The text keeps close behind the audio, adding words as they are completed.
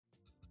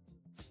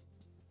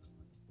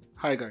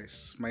Hi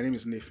guys, my name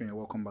is Nefe and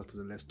welcome back to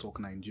the Let's Talk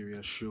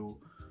Nigeria show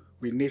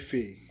with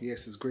Nefe.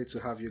 Yes, it's great to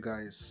have you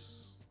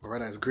guys. Or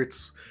rather, it's great.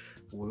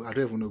 Well, I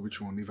don't even know which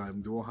one. If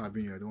I'm the one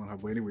having you, I don't want to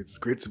have. But anyway, it's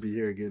great to be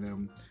here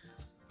again.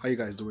 How you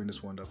guys doing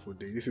this wonderful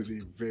day? This is a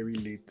very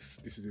late.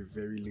 This is a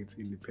very late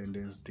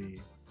Independence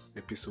Day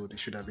episode. It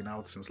should have been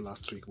out since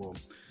last week. Well,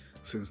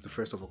 since the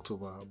 1st of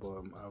October.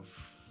 But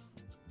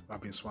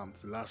I've been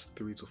swamped. The last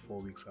 3 to 4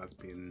 weeks has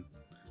been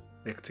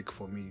hectic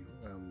for me.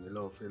 A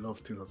lot of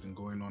things have been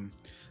going on.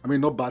 I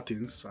mean, not bad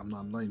things. I'm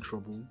not in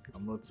trouble.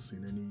 I'm not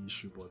in any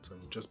issue, but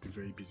I've just been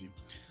very busy.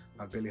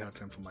 I've barely had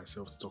time for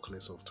myself to talk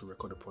less of to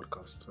record a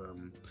podcast.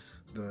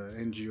 The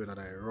NGO that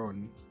I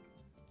run,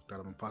 that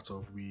I'm a part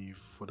of, we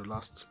for the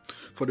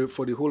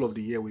whole of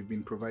the year we've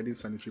been providing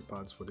sanitary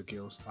pads for the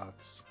girls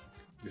at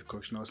the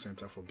correctional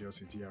center for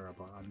girls in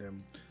Diaraba,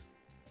 and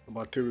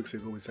about 3 weeks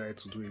ago, we decided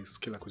to do a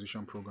skill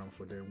acquisition program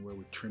for them where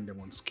we train them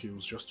on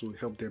skills just to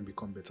help them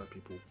become better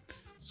people.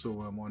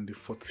 So on the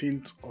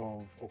 14th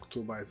of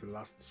October is the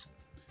last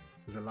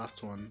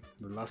one.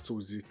 The last two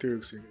is the 3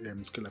 weeks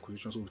skill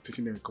acquisition. So we're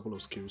teaching them a couple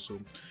of skills.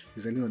 So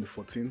it's ending on the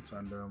 14th,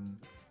 and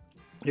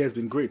yeah, it's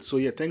been great. So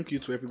yeah, thank you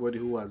to everybody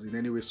who has in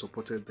any way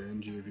supported the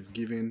NGO. If you've been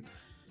given,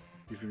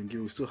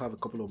 we still have a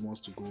couple of months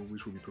to go,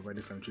 which will be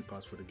providing sanitary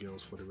pads for the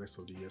girls for the rest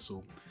of the year.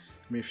 So,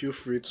 feel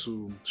free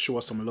to show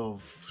us some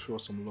love.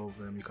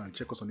 You can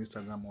check us on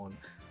Instagram on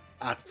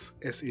at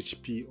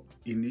SHP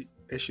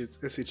Initiative.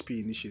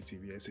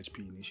 Yeah,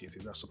 SHP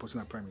Initiative. That's supporting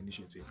our prime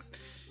initiative.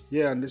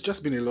 Yeah, and it's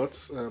just been a lot.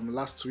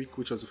 Last week,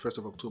 which was the 1st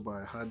of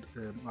October, I had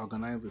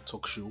organized a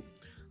talk show,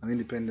 an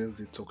Independence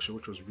Day talk show,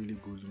 which was really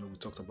good. We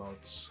talked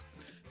about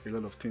a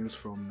lot of things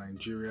from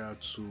Nigeria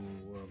to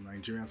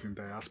Nigerians in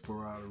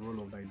diaspora, the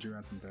role of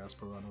Nigerians in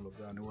diaspora, and all of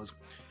that. And it was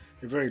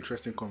a very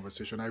interesting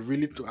conversation. I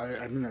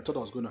thought I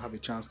was going to have a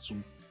chance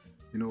to,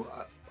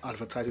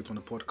 advertise it on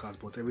the podcast,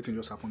 but everything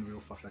just happened real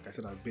fast. Like I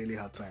said, I barely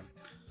had time.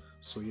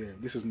 So yeah,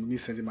 this is me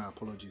sending my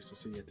apologies to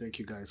say thank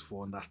you guys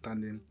for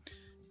understanding.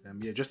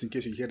 Just in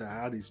case you hear that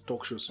I had a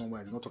talk show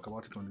somewhere, I did not talk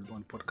about it on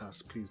the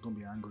podcast. Please don't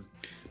be angry.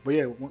 But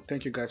yeah,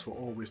 thank you guys for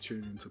always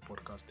tuning into the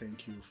podcast.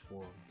 Thank you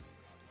for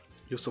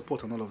your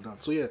support and all of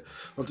that. So yeah,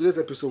 on today's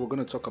episode, we're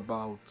going to talk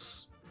about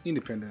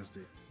Independence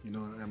Day.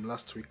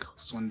 Last week,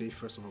 Sunday,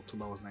 1st of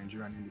October, was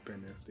Nigerian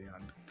Independence Day,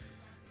 and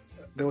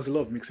there was a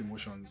lot of mixed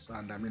emotions.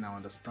 And I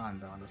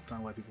understand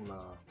why people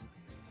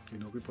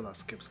are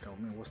skeptical.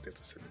 What's there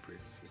to celebrate?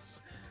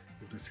 It's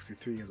been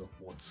 63 years of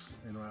what?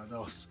 That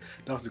was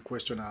the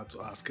question I had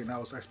to ask. And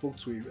I spoke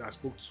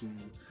to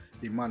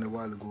a man a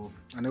while ago,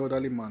 an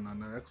elderly man,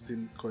 and I asked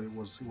him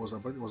because it was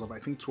about I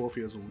think 12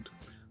 years old.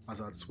 As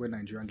at when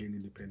Nigeria gained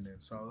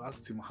independence. So I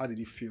asked him how did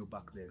he feel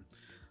back then,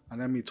 and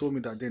then he told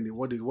me that then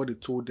what they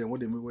told them,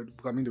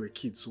 they were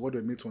kids, so what they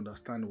were made to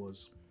understand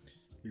was,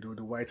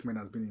 the white man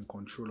has been in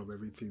control of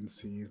everything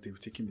since they've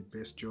taken the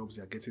best jobs,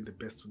 they are getting the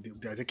best,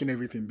 they are taking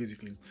everything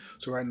basically.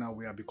 So right now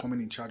we are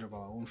becoming in charge of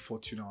our own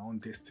fortune, our own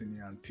destiny,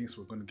 and things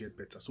were going to get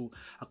better. So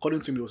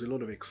according to him, there was a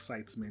lot of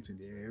excitement in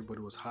the air.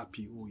 Everybody was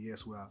happy. Oh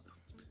yes,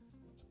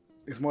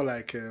 it's more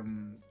like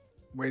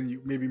when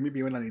you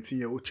maybe when an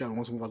 18-year-old child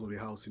wants to move out of the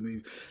house,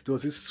 there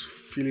was this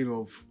feeling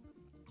of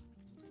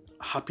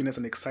happiness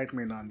and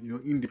excitement and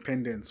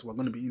independence. We're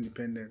going to be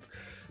independent.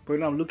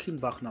 But I'm looking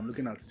back and I'm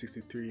looking at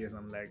 63 years.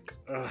 I'm like,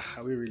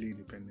 are we really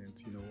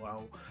independent?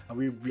 Are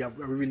we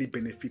really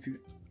benefiting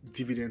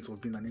dividends of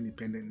being an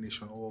independent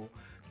nation, or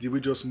did we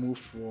just move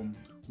from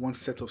one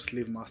set of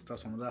slave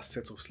masters to another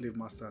set of slave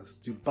masters?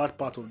 The bad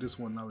part of this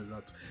one now is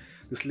that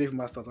the slave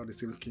masters are the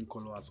same skin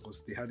color as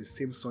us. They have the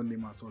same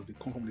surname as us. They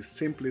come from the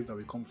same place that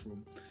we come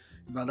from.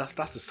 Now that's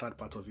the sad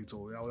part of it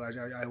all.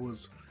 I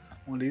was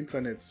on the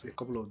internet a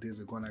couple of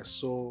days ago and I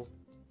saw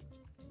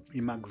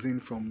a magazine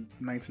from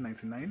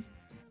 1999,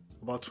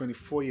 about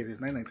 24 years,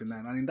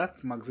 1999. And in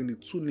that magazine, the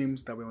two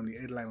names that were on the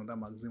headline of that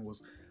magazine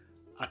was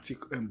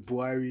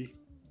Buhari,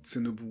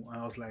 Tinubu. And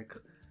I was like,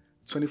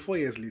 24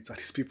 years later,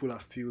 these people are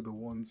still the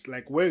ones.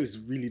 Like, where is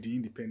really the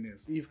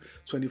independence? If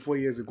 24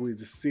 years ago is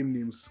the same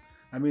names,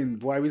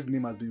 Buhari's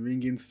name has been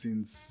ringing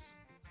since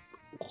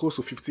close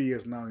to 50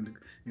 years now in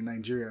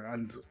Nigeria,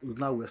 and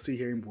now we're still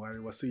hearing Buhari,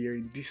 we're still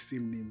hearing these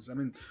same names.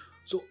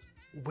 So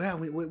when are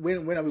we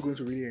going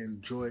to really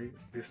enjoy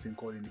this thing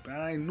called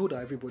independence? And I know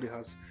that everybody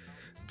has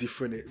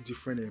different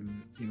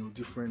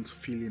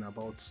feeling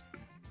about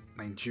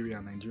Nigeria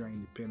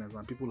independence,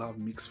 and people have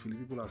mixed feeling.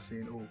 People are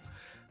saying,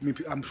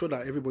 I'm sure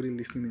that everybody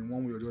listening in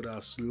one way or the other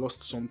has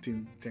lost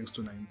something thanks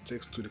to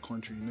the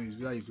country.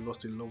 Either you've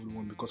lost a loved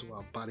one because of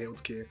our bad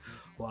healthcare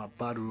or our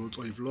bad roads,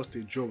 or you've lost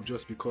a job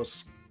just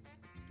because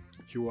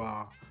you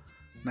are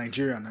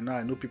Nigerian. And now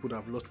I know people that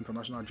have lost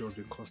international jobs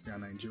because they are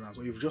Nigerians.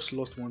 Or you've just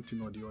lost one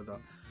thing or the other.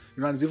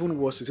 And it's even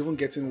worse. It's even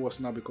getting worse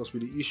now because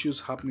with the issues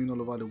happening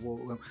all over the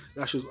world,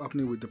 the issues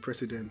happening with the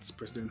President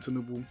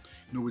Tinubu,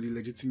 with the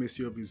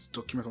legitimacy of his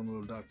documents and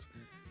all of that,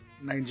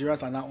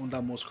 Nigerians are now under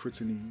more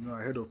scrutiny.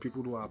 Ahead of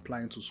people who are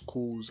applying to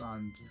schools,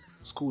 and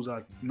schools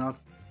are now,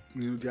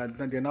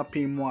 they're not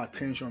paying more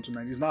attention to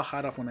Nigeria. It's now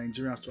harder for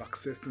Nigerians to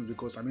access things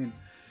because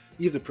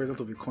if the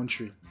president of a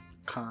country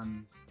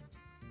can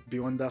be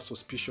under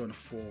suspicion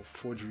for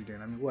forgery,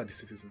 then I mean, who are the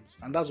citizens?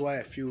 And that's why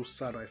I feel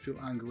sad, or I feel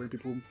angry when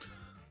people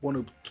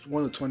want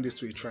to turn this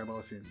to a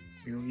tribal thing.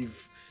 You know,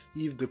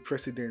 if the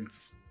president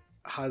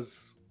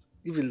has,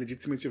 if the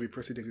legitimacy of a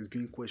president is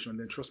being questioned,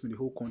 then trust me, the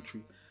whole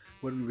country,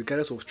 well,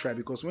 regardless of tribe,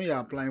 because when you're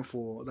applying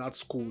for that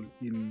school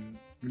in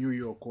New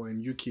York or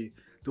in UK,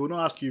 they will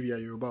not ask you if you're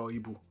Yoruba or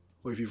Igbo,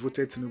 or if you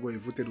voted Tinubu, or you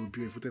voted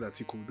Obi, or you voted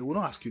Atiku. They will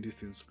not ask you these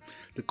things.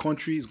 The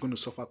country is going to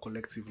suffer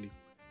collectively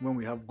when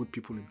we have good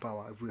people in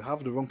power. If we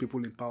have the wrong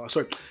people in power,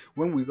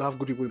 when we have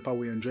good people in power,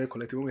 we enjoy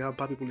collectively. When we have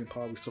bad people in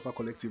power, we suffer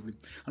collectively.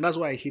 And that's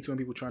why I hate when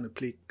people trying to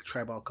play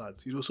tribal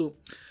cards. You know, so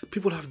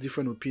people have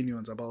different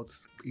opinions about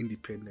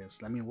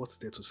independence. I mean, what's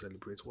there to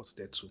celebrate? What's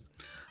there to?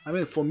 I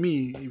mean, for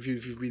me, if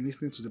you've been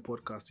listening to the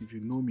podcast, if you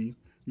know me,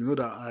 you know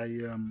that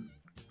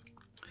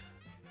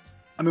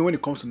I mean, when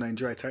it comes to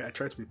Nigeria, I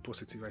try to be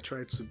positive. I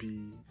try to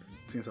be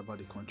things about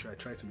the country. I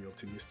try to be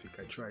optimistic.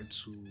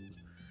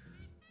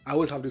 I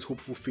always have this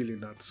hopeful feeling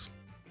that,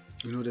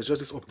 you know, there's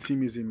just this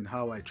optimism in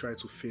how I try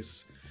to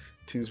face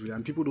things really.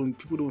 And people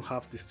don't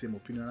have the same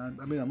opinion.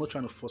 And I mean, I'm not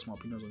trying to force my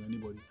opinions on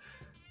anybody,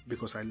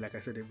 because like I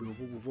said,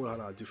 we've all had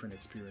our different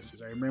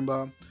experiences. I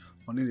remember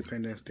on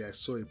Independence Day, I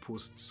saw a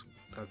post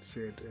that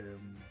said,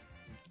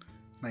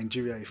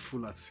 Nigeria is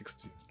full at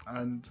 60.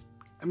 And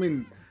I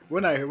mean,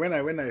 when I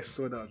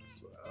saw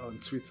that on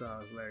Twitter, I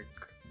was like,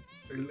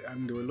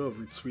 and there were a lot of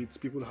retweets.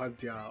 People had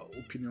their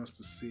opinions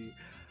to say.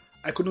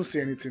 I couldn't say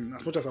anything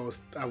as much as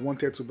I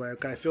wanted to,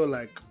 but I feel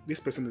like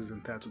this person is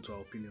entitled to her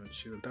opinion.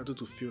 She's entitled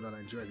to feel that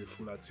Nigeria is a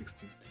fool at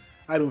 60.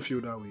 I don't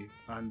feel that way,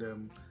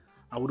 and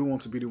I wouldn't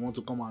want to be the one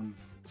to come and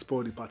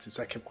spoil the party,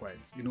 so I kept quiet.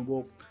 You know,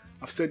 but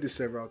I've said this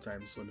several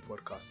times on the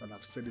podcast, and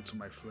I've said it to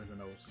my friends,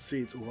 and I will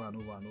say it over and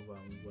over and over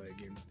and over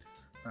again.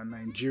 That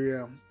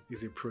Nigeria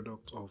is a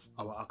product of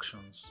our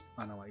actions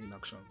and our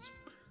inactions.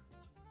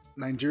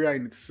 Nigeria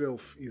in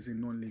itself is a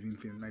non-living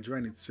thing.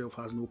 Nigeria in itself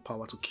has no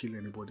power to kill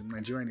anybody.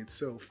 Nigeria in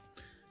itself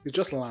is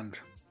just land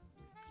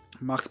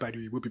marked by the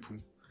Igbo people.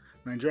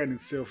 Nigeria in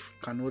itself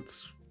cannot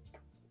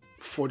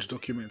forge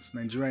documents.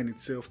 Nigeria in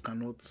itself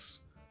cannot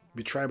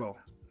be tribal.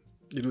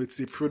 You know, it's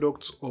a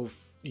product of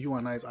you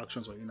and I's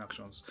actions or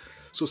inactions.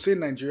 So saying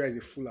Nigeria is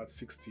a fool at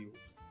 60,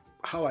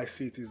 how I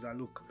see it is that,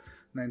 look,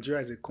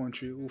 Nigeria is a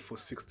country who for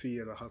 60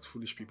 years has had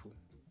foolish people,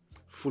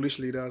 foolish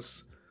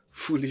leaders,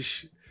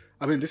 foolish.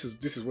 I mean, this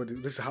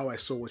is how I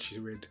saw what she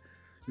read.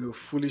 You know,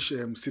 foolish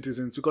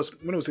citizens. Because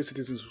when we say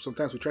citizens,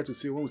 sometimes we try to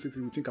say, when we say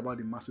citizens, we think about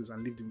the masses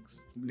and leave the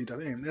leaders.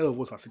 And all of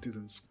us are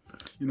citizens.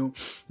 You know,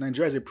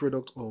 Nigeria is a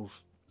product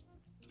of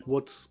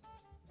what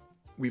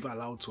we've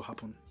allowed to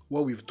happen,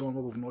 what we've done,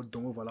 what we've not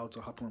done, what we've allowed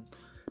to happen.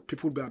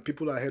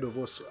 People ahead of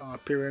us, our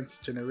parents'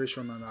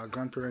 generation and our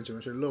grandparents'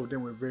 generation, a lot of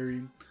them were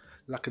very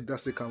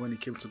lackadaisical when it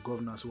came to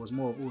governance. It was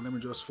more of, oh, let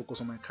me just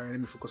focus on my career, let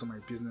me focus on my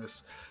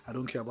business. I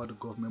don't care about the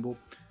government. But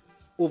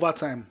over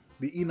time,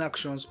 the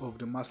inactions of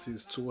the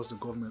masses towards the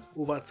government,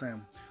 over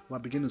time, we're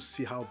beginning to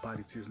see how bad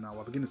it is now.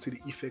 We're beginning to see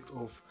the effect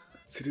of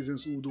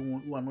citizens who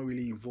are not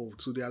really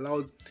involved. So they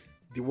allowed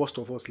the worst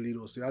of us lead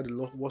us. They had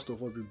the worst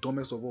of us, the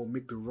dumbest of all,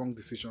 make the wrong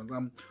decisions.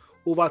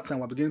 Over time,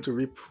 we're beginning to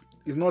reap.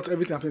 It's not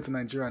everything happening to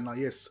Nigeria now.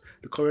 Yes,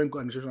 the current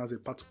administration has a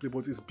part to play,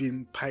 but it's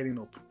been piling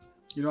up.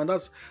 You know, and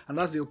that's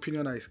the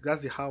opinion.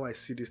 That's how I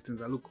see these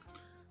things. Look,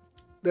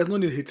 there's no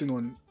need hating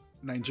on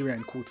Nigeria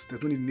in quotes.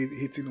 There's no need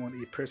hating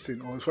on a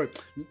person,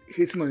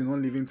 hating on a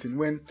non-living thing,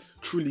 when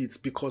truly it's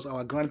because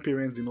our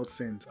grandparents did not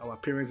send, our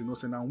parents did not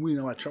send, and we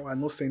now are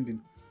not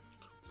sending.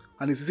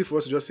 And it's easy for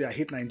us to just say, I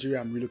hate Nigeria,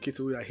 I'm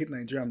relocated, I hate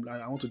Nigeria,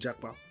 I want to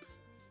jackpot.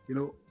 You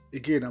know,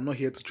 again, I'm not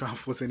here to try and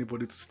force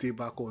anybody to stay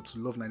back or to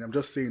love Nigeria. I'm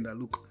just saying that,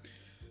 look,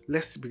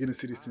 let's begin to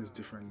see these things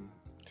differently.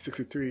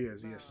 63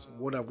 years, yes.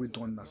 What have we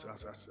done as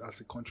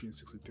a country in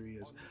 63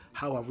 years?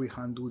 How have we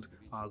handled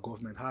our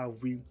government? How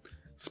have we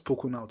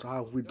spoken out?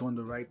 How have we done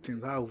the right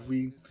things? How have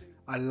we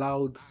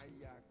allowed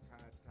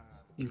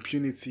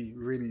impunity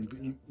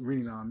reign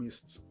in our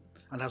midst?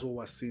 And that's what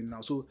we're seeing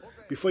now. So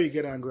before you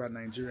get angry at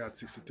Nigeria at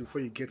 63,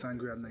 before you get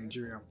angry at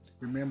Nigeria,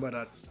 remember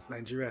that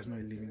Nigeria is not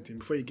a living thing.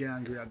 Before you get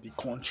angry at the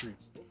country,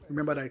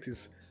 remember that it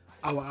is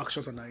our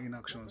actions and our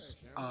inactions.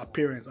 Our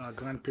parents, our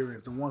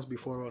grandparents, the ones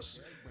before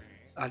us,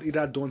 had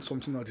either done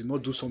something or did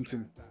not do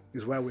something,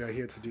 is why we are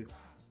here today.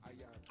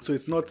 So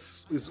it's not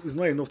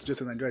enough to just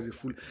say Nigeria is a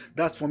fool.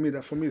 That for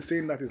me,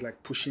 saying that is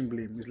like pushing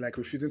blame. It's like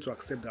refusing to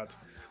accept that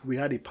we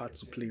had a part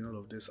to play in all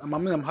of this.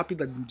 I'm happy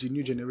that the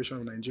new generation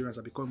of Nigerians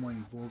are becoming more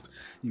involved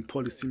in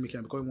policy making,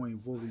 are becoming more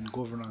involved in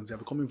governance. They are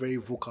becoming very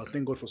vocal.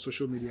 Thank God for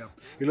social media.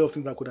 A lot of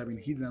things that could have been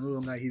hidden are no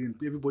longer hidden.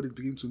 Everybody's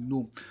beginning to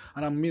know.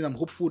 And I'm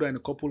hopeful that in a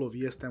couple of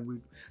years' time,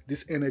 with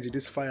this energy,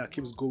 this fire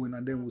keeps going,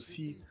 and then we'll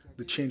see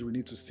the change we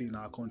need to see in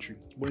our country.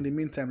 But in the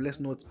meantime, let's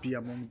not be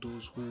among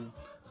those who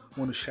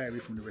want to shy away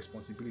from the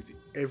responsibility.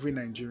 Every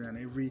Nigerian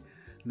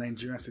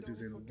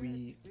citizen,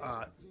 we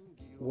are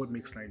what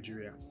makes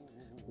Nigeria.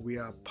 We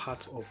are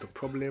part of the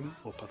problem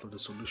or part of the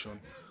solution.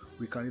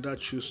 We can either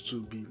choose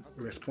to be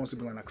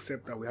responsible and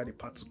accept that we had a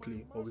part to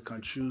play, or we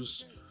can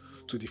choose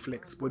to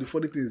deflect. But the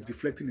funny thing is,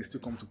 deflecting is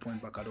still come to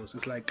point back at us.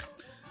 It's like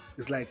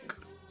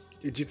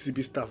a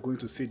GTB staff going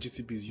to say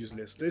GTB is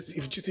useless?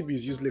 If GTB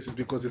is useless, it's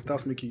because the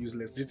staff's make it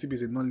useless. GTB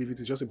is a non-living,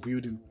 it's just a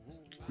building.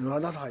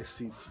 That's how I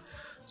see it.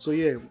 So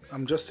yeah,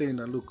 I'm just saying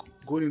that look,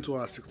 going into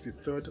our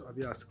 63rd,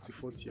 or our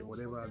 64th year,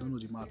 whatever, I don't know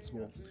the maths,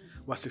 but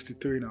we're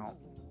 63 now.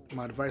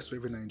 My advice to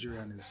every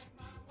Nigerian is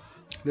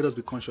let us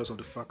be conscious of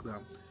the fact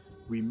that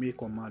we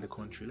make or mar the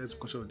country. Let's be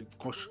conscious of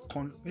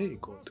the hey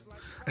God.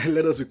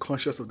 Let us be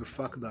conscious of the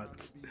fact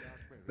that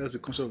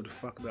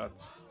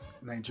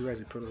Nigeria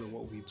is a product of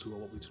what we do or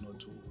what we do not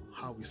do.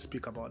 How we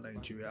speak about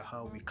Nigeria,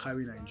 how we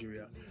carry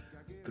Nigeria,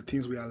 the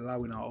things we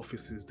allow in our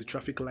offices, the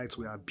traffic lights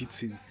we are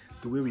beating,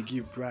 the way we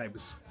give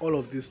bribes, all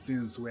of these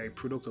things, we're a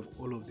product of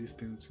all of these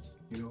things.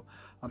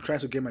 I'm trying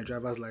to get my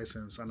driver's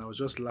license and I was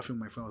just laughing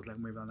with my friend. I was like,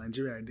 maybe in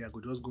Nigeria idea, I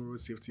could just go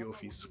road safety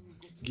office,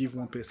 give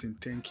one person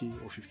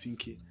 10k or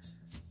 15k,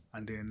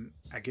 and then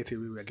I get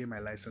away, I get my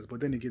license.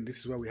 But then again, this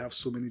is why we have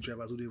so many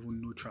drivers who don't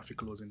even know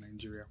traffic laws in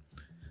Nigeria.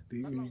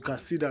 You can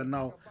see that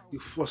now.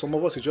 For some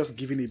of us, it's just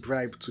giving a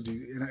bribe to the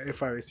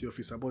FRSC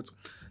officer. But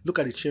look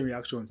at the chain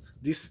reaction.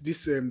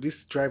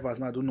 These drivers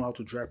now don't know how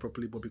to drive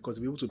properly, but because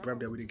they're able to bribe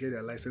them when they get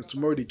their license,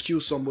 tomorrow they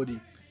kill somebody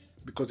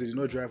because they did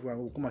not drive well.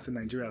 We'll come and say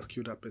Nigeria has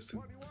killed that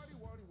person.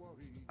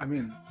 I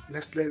mean,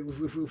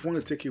 if we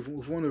want to if we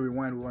want to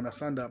rewind, we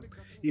understand that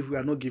if we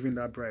are not giving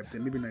that bribe,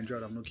 then maybe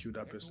Nigeria would have not killed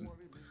that person.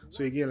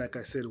 So again, like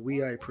I said,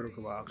 we are a product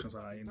of our actions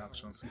and our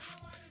inactions. If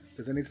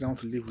there's anything I want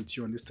to leave with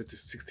you on this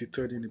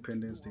 63rd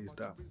Independence Day, is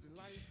that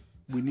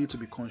we need to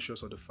be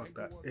conscious of the fact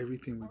that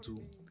everything we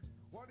do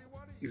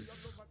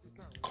is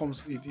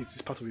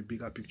part of a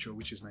bigger picture,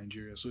 which is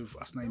Nigeria. So if,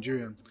 as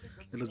Nigerian,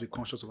 let us be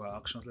conscious of our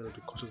actions, let us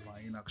be conscious of our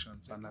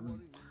inactions. And I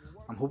mean,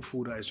 I'm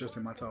hopeful that it's just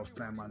a matter of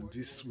time, and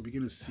this we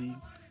begin to see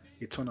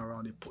a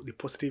turnaround, the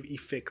positive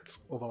effects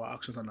of our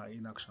actions and our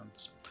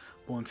inactions.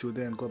 But until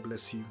then, God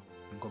bless you,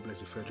 and God bless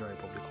the Federal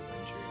Republic of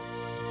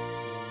Nigeria.